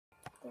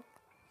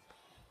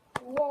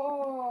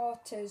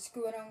What is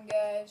going on,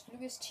 guys?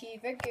 Lucas T,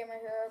 Big Gamer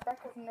here,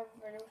 back with another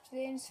video.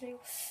 Today in this video,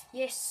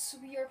 yes,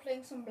 we are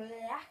playing some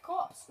Black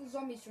Ops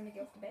Zombies. Do you want to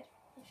get off the bed?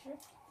 Sure.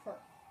 For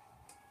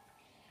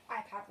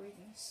iPad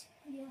reasons.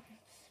 Yeah.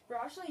 We're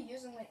actually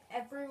using like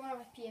every one of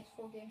my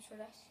PS4 games for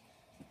this.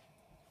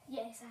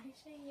 Yes,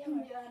 actually, yeah.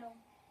 Yeah, I know.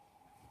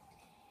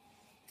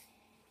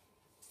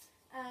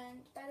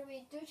 And by the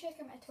way, do check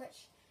out my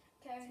Twitch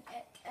account.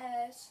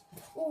 It is,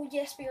 oh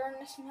yes, we are on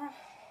this map.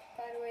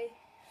 By the way,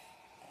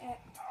 it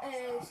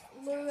is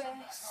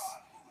Lewis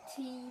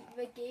T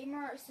the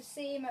Gamer. It's the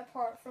same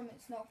apart from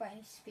it's not got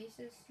any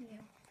spaces. You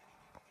know,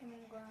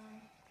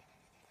 Immigrant.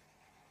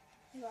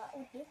 That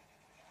would do.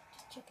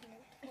 Just checking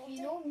out. If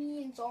you know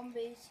me and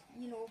zombies,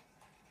 you know,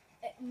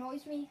 it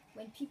annoys me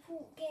when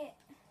people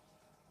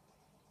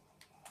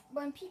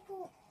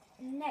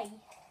knife.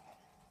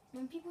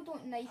 When people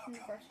don't knife in the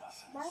first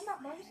place. Why was I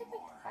about to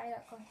buy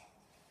that gun?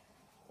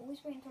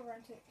 Always waiting to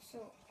run to it.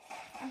 So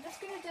I'm just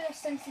gonna do this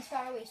since he's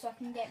far away so I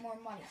can get more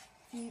money.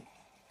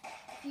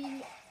 If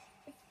you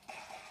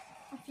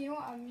know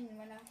what I mean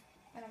when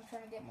I'm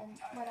trying to get more,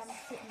 when I'm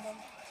shooting them.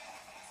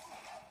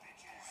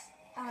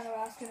 I know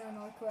that's gonna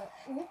annoy quite.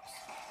 Oops.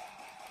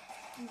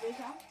 You do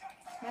that?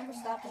 Never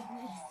stop it.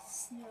 No.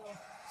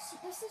 See,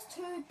 this is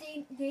two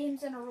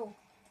games in a row.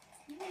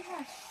 You might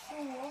have to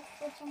show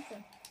off or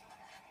something.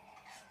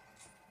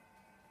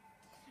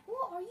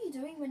 What are you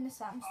doing when this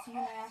happens to you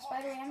and I ask?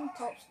 By the way, I'm on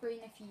top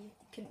screen if you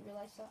couldn't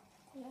realise that.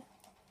 Yeah.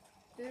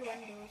 Do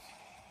windows.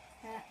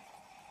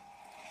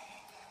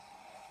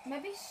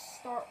 Maybe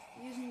start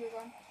using your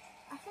gun.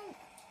 I think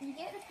you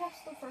get the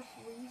pistol for a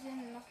reason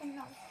and I think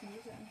that was to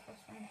use it in the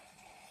first round.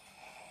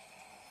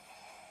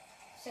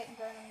 Second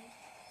round.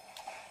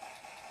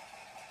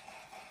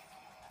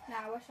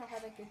 Nah, I wish I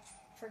had a good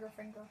trigger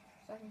finger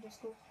so I can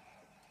just go.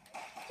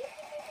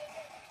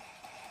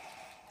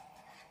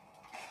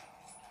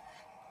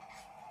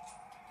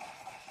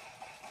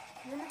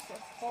 You're Mr.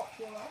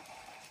 Popular.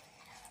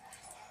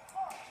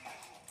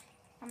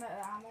 I'm out of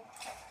ammo.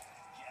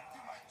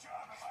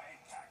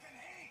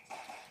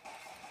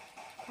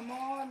 Come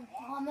on.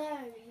 Oh no,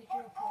 you're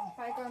joking.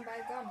 Buy a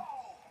gun.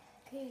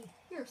 Okay.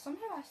 Here,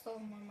 somehow I still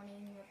have more money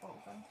in your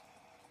bottle gun.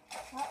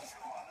 That's...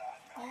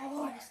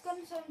 Oh, this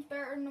gun sounds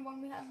better than the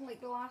one we had in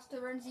like the last two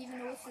rounds, even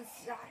though it's the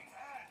exact,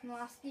 in the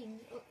last game,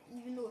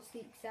 even though it's the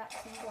exact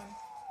same gun.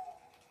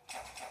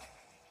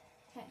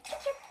 Okay.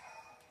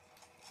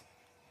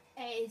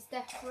 It is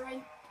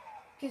different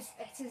because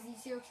it is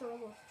easier to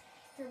reload.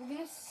 Here, we're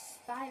going to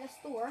buy this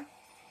door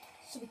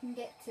so we can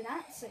get to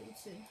that side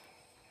soon.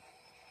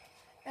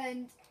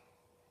 And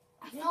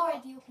I've no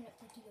idea open it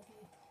for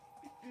DW.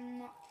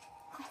 No,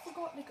 I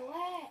forgot the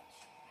glitch.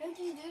 How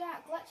do you do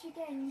that glitch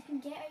again? You can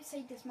get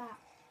outside this map.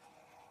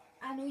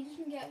 I know you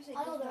can get outside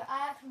I know this that. map.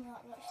 I actually know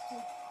that glitch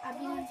too. I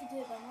don't know how to do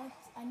it, but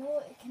I know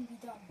it can be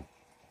done.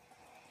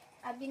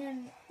 I've been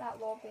in that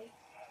lobby.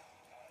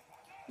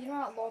 You know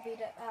that lobby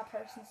that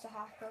person's the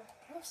hacker?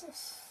 What's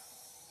this?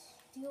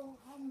 Steel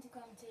hand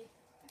gun tape.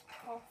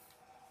 Off.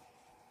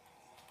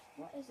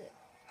 What is it?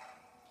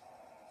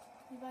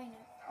 You buying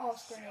it? Oh,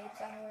 it's grenades.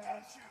 I know where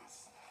it is.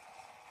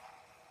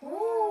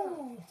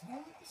 Ooh,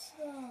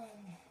 Thompson.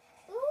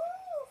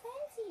 Ooh,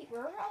 fancy.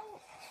 Where are all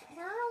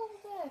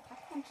the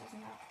pack punches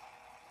in that?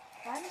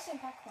 Why am I saying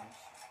pack punch?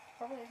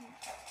 Probably isn't.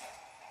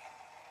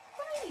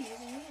 What are you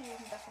using? You're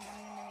using different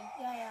money than me.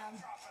 Yeah, I am.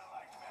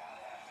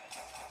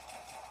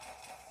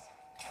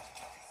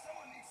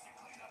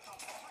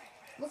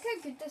 Look how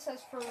good this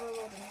is for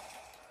reloading.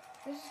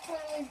 This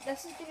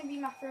is gonna be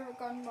my favourite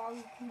gun while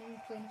we've been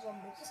playing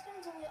zombies. This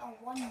gun's only on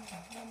one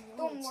reload.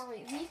 Don't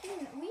worry,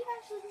 we've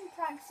actually been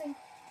practicing.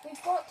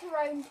 We've got to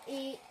round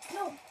 8.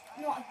 No,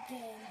 not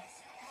again.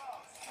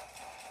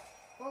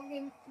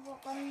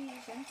 What gun are you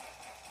using?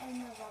 And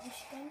the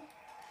rubbish gun.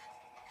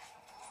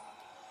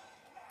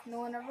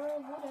 No, I never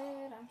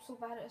reloaded. I'm so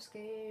bad at this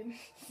game.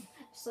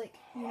 It's like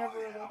you never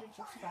reloaded,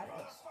 you're so bad at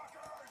this.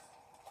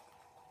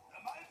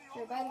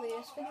 So by the way,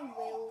 this video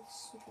will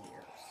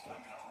swear, so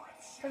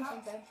turn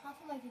something. Half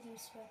of my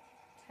videos swear.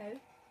 How?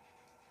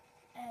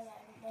 I don't know,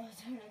 I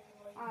don't know.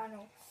 I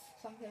know.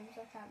 Sometimes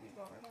I can't be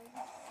bothered like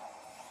that.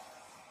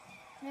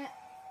 Yeah.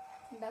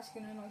 That's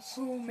gonna annoy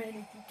so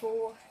many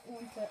people,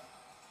 won't it?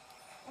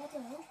 I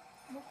don't know.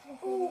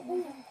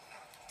 Ooh.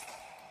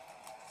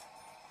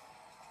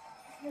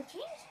 Your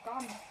chain's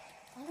gone.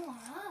 I know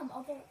I am.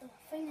 About the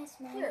thing is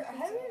my... Here,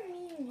 how do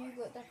me and you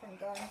got different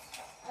guns?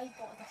 I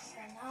got a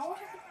different gun now.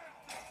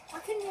 I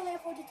couldn't really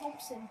afford the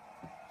Thompson.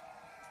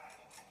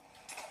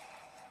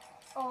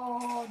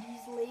 Oh,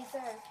 these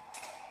lasers.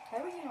 How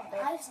are you not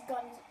dead? This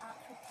gun is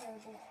actually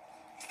terrible.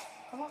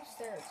 Come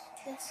upstairs.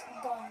 This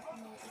gun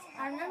is...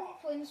 I remember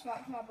playing this map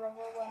with my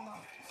brother when my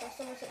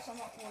sister was at some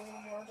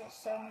war that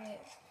selling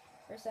it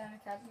for Santa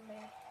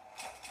Academy.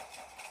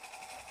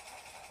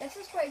 This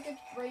is quite a good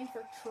brain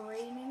for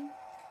training.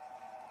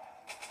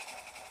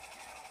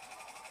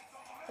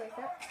 Take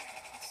it.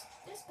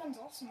 This gun's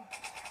awesome.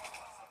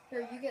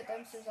 Here, you get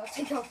downstairs, I'll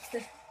take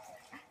upstairs.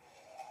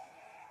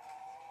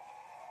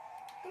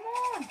 Come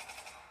on!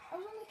 I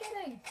was only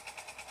kidding.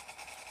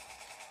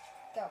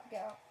 up,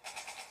 get up.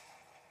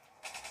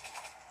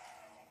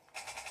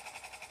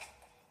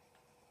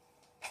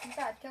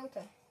 Dad killed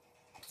him.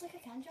 Looks like I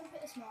can jump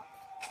at this map.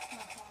 No,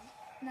 I can't.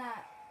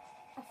 Nah,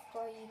 I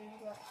forgot you did a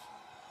glitch.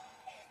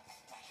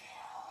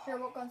 Here,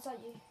 what gun's that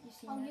you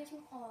seen I'll it? use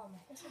my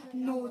this is a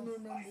No, gun. no,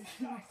 no,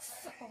 no.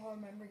 Oh, I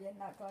remember getting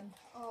that gun.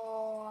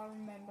 Oh, I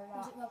remember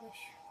Was that. it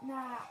rubbish?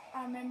 Nah,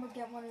 I remember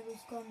getting one of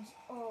those guns.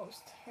 Oh, it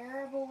was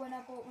terrible when I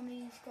bought one of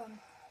these guns.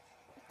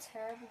 A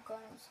terrible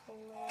gun, it was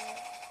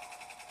hilarious.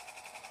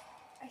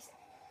 I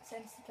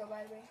sense the kill,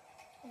 by the way.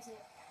 Is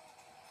it?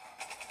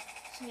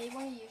 So you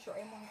want to use your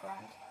M1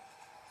 Grand.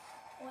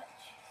 Which?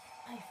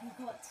 I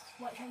forgot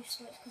which I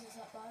switched because it's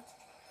that bad.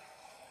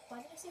 Why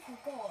did I say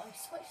forgot? I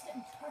switched it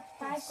on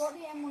purpose. I've got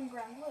the M1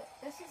 Grand. Look,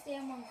 this is the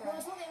M1 No, Grand.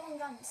 it's not the M1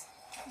 guns.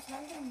 It's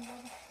random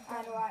rubbish.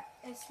 I know,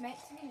 it's meant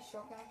to be a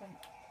shotgun, I think.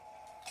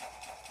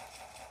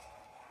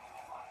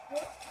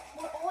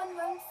 We're on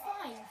round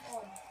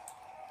 5 on.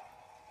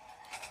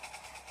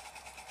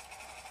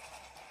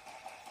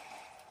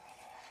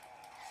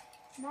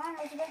 Man,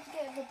 I was about to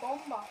get the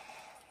bomber.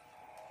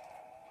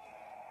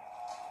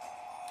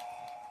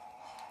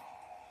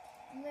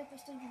 I'm never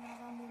still gonna have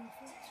ammo in the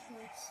first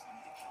place.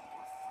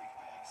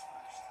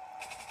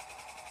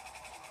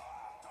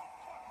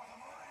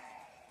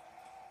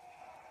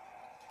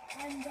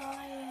 I'm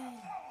dying.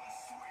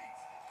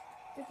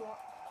 Good luck.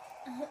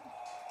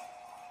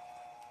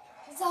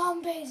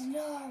 Zombies,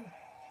 no!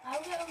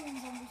 I'll get on the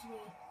zombies'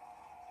 way.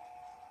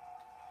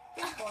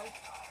 Good boy.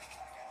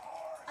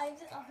 I'm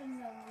just up in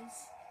zombies.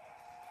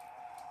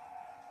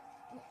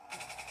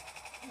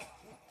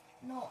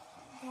 No,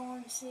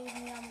 don't save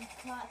me, I'm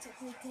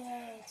practically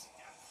dead.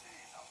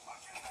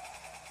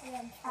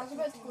 Yeah, I was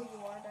about to go to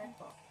war dead,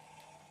 but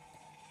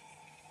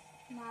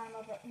man, I'm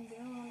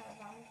gonna run out of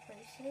ammo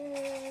pretty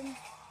soon.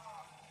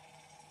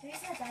 The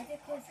reason I died is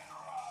because,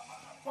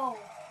 well,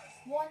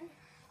 1,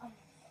 I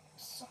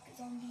suck at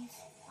zombies,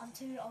 and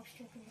 2, I was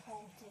choking the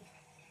quality.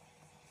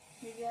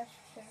 Maybe I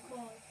should check.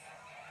 Well,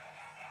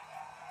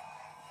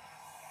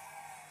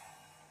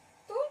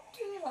 Don't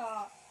do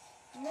that.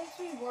 It makes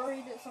me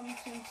worried that something's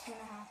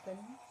gonna happen,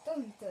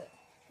 doesn't it?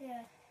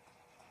 yeah.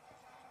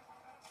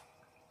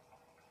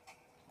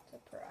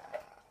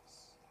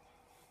 Surprise.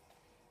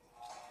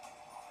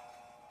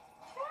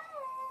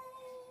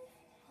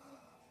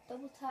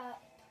 Double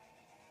tap.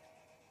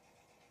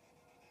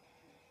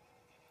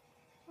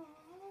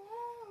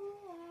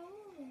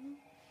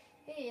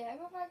 Hey, how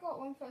have I got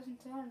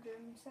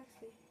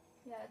 1,260?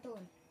 Yeah, I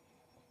don't.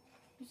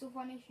 It's so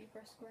funny if you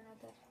press square and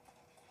I did.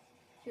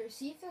 Here,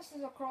 see if this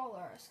is a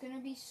crawler. It's gonna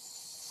be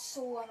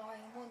so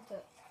annoying, won't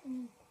it?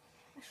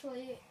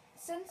 Actually,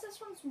 since this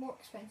one's more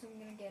expensive, I'm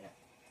gonna get it.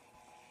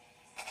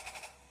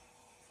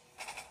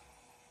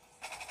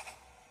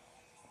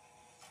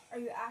 Are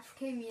you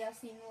asking me as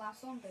seeing the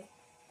last zombie?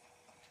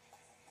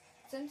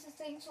 Since it's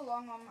taking so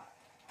long,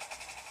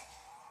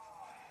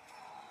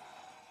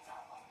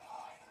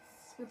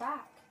 we're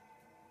back.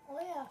 Oh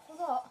yeah, I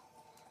forgot.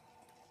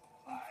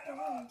 After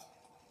wind.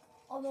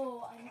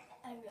 Although I'm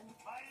out.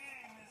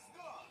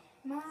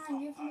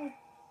 Man, you have more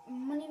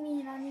money than me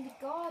and I need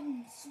a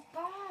gun. It's so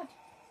bad.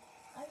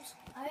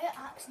 I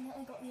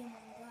accidentally got the M1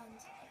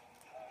 Grand.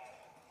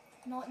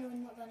 Not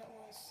knowing what gun it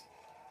was.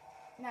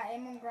 Nah,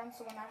 M1 Grand's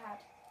the one I had.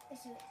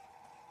 Is it?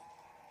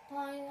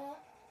 Hi,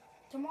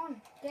 Come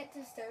on, get to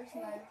the stairs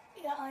now.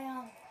 yeah, I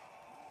am.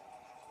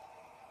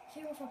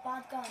 Here with a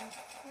bad gun.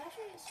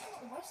 Actually, it's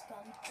not the worst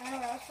gun.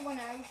 Anyway, that's the one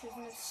I was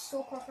using. It's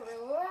so quick at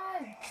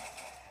reload.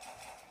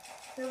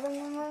 Here,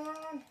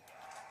 run.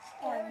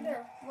 Get over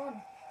there,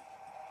 run.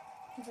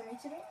 Is there me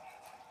to do?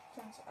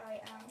 Since I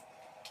am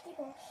the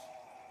boss.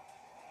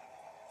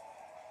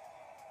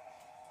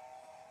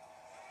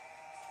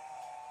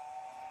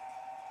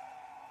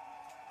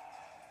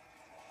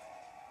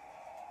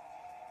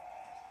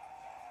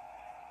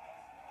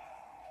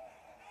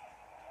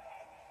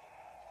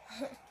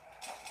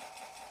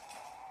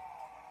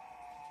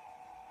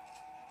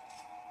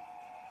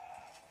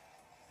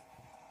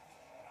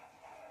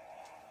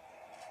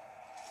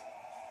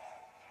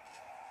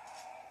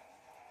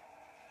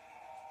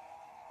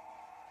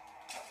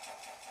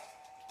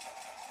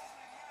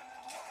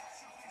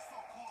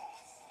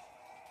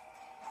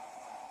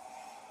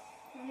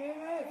 I'm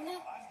gonna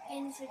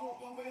end this video at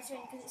the end of this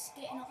round because it's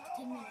getting up to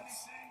 10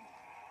 minutes.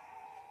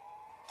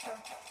 Sure.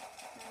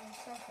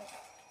 Stop it.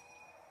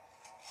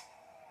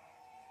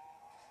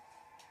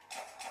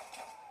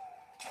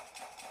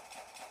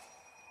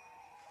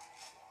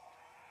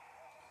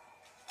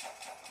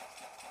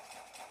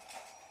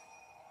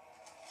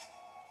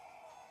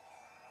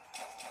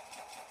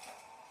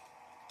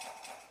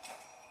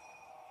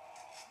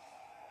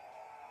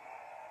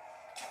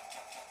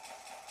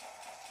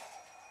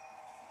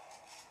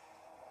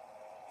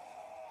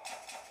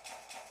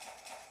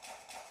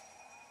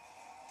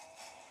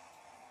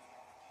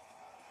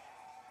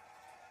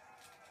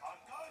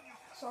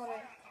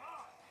 Sorry.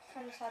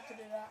 I just had to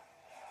do that.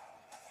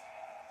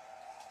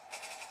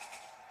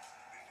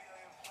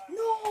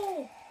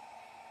 No!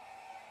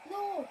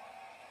 No!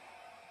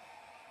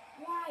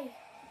 Why?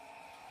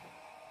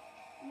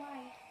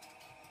 my.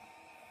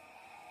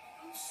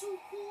 I'm so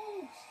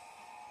close.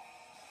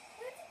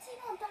 How did he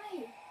not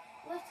die?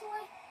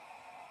 Literally.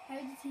 How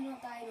did he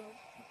not die though?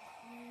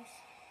 Because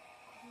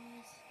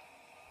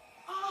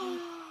he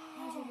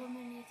has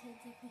eliminated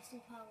the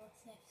Crystal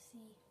Palace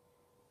FC.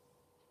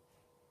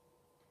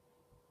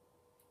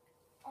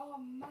 Oh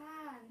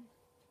man.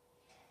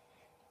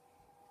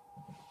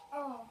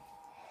 Oh.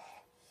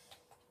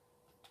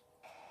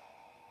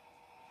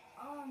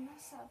 Oh, on that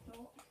sad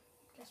note,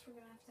 guess we're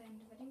gonna have to end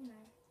the video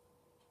now.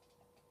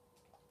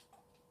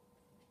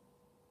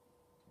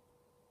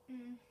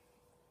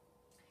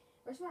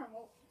 Where's my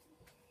remote?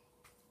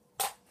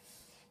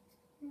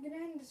 I'm gonna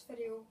end this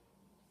video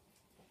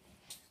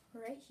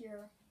right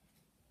here.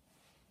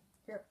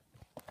 Here.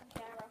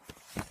 Camera.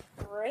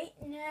 Right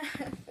now.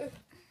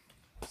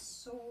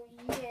 So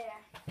yeah.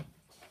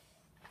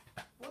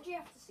 What do you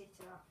have to say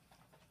to that?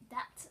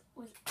 That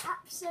was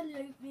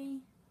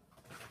absolutely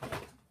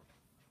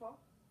What?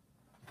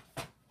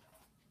 It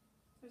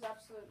was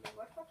absolutely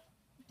worth it.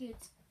 good.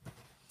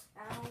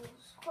 And it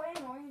was quite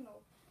annoying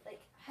though.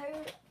 Like how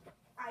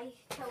I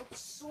killed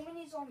so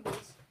many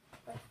zombies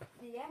with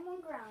the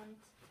M1 Grand.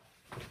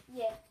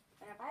 Yeah,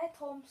 and if I had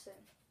Thompson,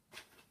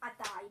 I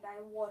die by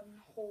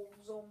one whole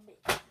zombie.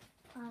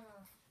 I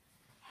know.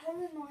 How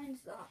annoying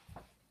is that?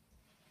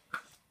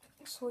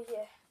 So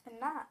yeah,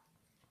 and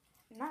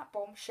that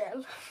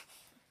bombshell.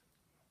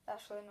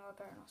 Actually no, I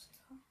better not say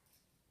that.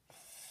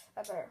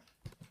 I better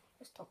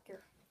just stop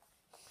here.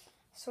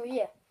 So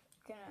yeah,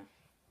 gonna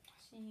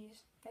see you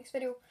next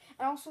video.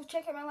 And also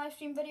check out my live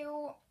stream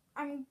video.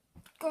 I'm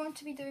going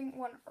to be doing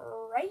one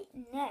right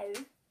now.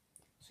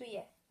 So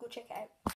yeah, go check it out.